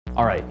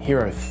All right, here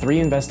are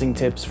 3 investing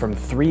tips from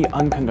 3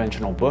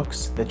 unconventional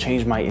books that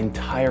changed my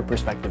entire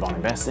perspective on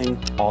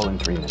investing, all in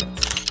 3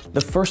 minutes. The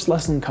first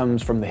lesson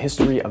comes from The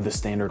History of the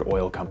Standard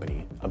Oil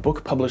Company, a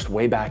book published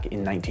way back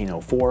in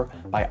 1904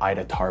 by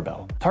Ida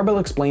Tarbell. Tarbell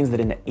explains that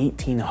in the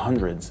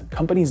 1800s,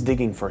 companies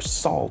digging for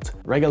salt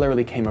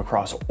regularly came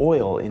across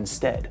oil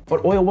instead.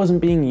 But oil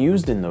wasn't being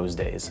used in those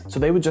days, so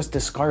they would just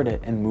discard it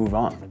and move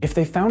on. If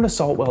they found a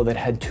salt well that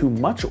had too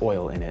much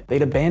oil in it,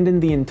 they'd abandon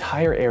the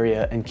entire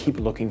area and keep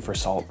looking for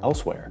salt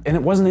elsewhere. And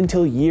it wasn't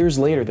until years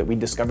later that we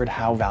discovered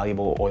how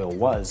valuable oil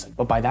was,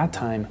 but by that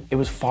time, it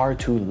was far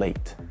too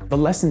late. The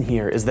lesson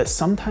here is that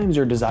sometimes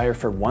your desire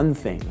for one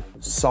thing,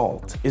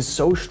 salt, is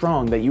so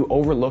strong that you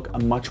overlook a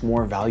much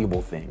more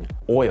valuable thing,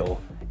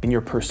 oil, in your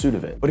pursuit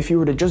of it. But if you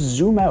were to just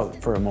zoom out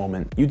for a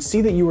moment, you'd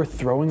see that you are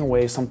throwing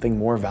away something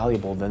more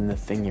valuable than the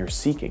thing you're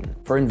seeking.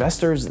 For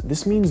investors,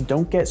 this means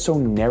don't get so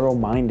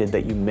narrow-minded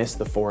that you miss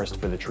the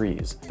forest for the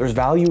trees. There's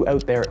value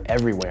out there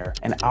everywhere,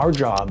 and our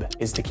job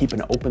is to keep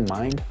an open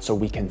mind so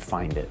we can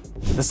find it.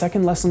 The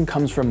second lesson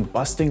comes from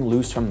Busting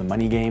Loose from the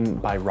Money Game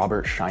by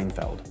Robert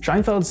Scheinfeld.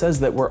 Scheinfeld says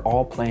that we're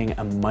all playing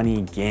a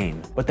money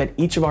game, but that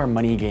each of our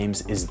money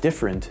games is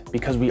different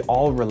because we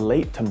all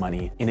relate to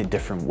money in a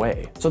different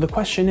way. So the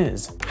question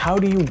is, how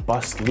do you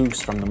bust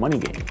loose from the money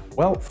game?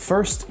 Well,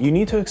 first, you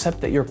need to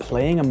accept that you're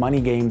playing a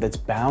money game that's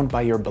bound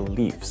by your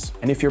beliefs.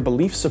 And if your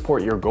beliefs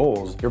support your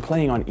goals, you're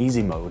playing on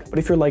easy mode. But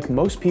if you're like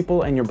most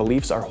people and your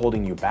beliefs are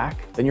holding you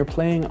back, then you're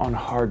playing on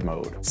hard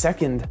mode.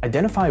 Second,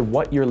 identify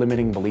what your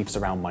limiting beliefs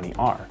around money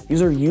are.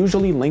 These are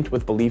usually linked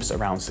with beliefs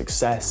around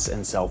success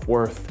and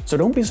self-worth, so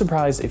don't be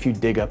surprised if you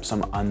dig up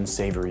some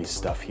unsavory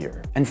stuff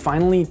here. And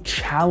finally,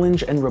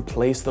 challenge and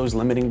replace those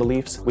limiting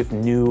beliefs with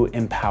new,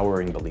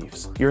 empowering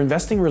beliefs. Your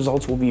investing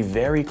results will be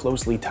very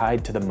closely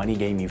tied to the money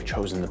game you've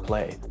chosen to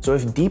play. So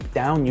if deep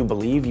down you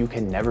believe you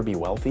can never be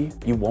wealthy,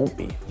 you won't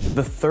be.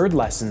 The third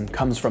lesson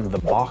comes from The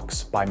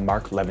Box by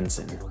Mark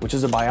Levinson, which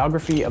is a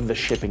biography of the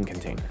shipping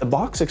container. The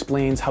Box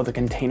explains how the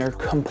container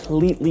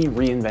completely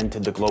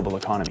reinvented the global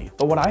economy.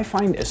 But what I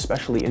find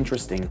especially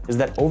interesting is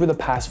that over the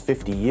past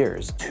 50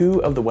 years,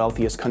 2 of the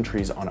wealthiest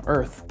countries on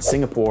Earth,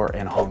 Singapore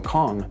and Hong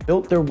Kong,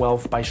 built their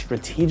wealth by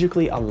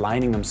strategically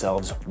aligning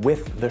themselves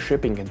with the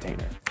shipping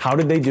container. How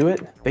did they do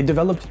it? They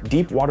developed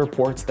deep water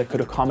ports that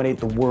could accommodate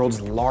the world's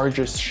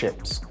largest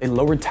ships. They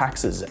lowered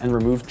taxes and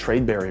removed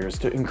trade barriers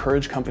to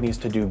encourage companies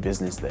to do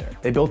business there.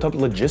 They built up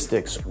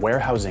logistics,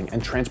 warehousing,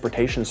 and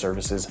transportation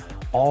services,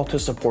 all to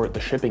support the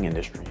shipping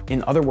industry.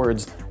 In other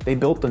words, they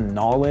built the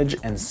knowledge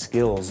and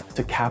skills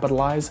to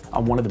capitalize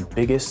on one of the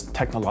biggest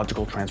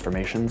technological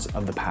transformations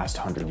of the past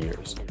 100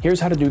 years.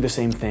 Here's how to do the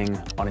same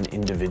thing on an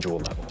individual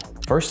level.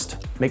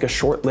 First, make a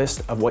short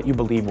list of what you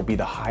believe will be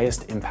the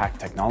highest impact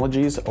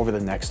technologies over the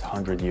next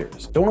 100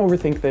 years. Don't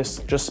overthink this,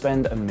 just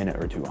spend a minute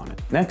or 2 on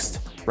it. Next,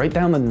 write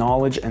down the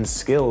knowledge and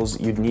skills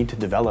you'd need to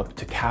develop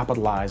to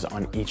capitalize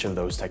on each of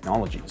those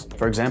technologies.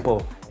 For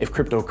example, if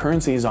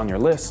cryptocurrency is on your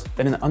list,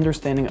 then an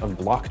understanding of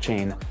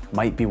blockchain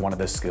might be one of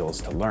the skills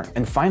to learn.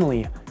 And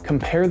finally,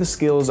 compare the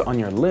skills on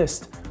your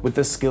list with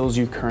the skills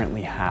you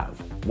currently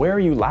have. Where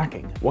are you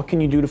lacking? What can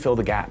you do to fill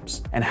the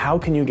gaps? And how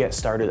can you get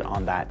started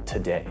on that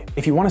today?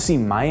 If you want to see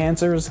my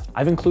answers,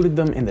 I've included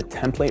them in the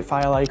template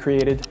file I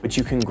created, which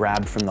you can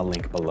grab from the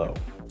link below.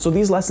 So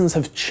these lessons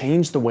have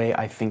changed the way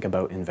I think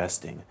about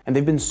investing, and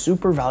they've been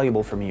super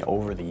valuable for me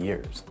over the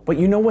years. But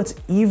you know what's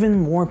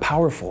even more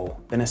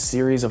powerful than a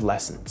series of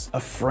lessons? A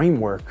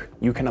framework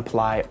you can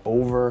apply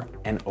over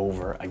and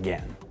over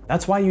again.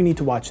 That's why you need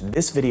to watch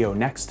this video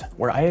next,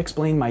 where I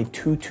explain my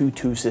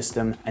 2-2-2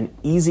 system, an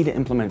easy to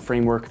implement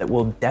framework that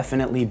will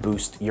definitely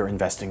boost your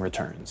investing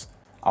returns.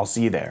 I'll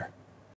see you there.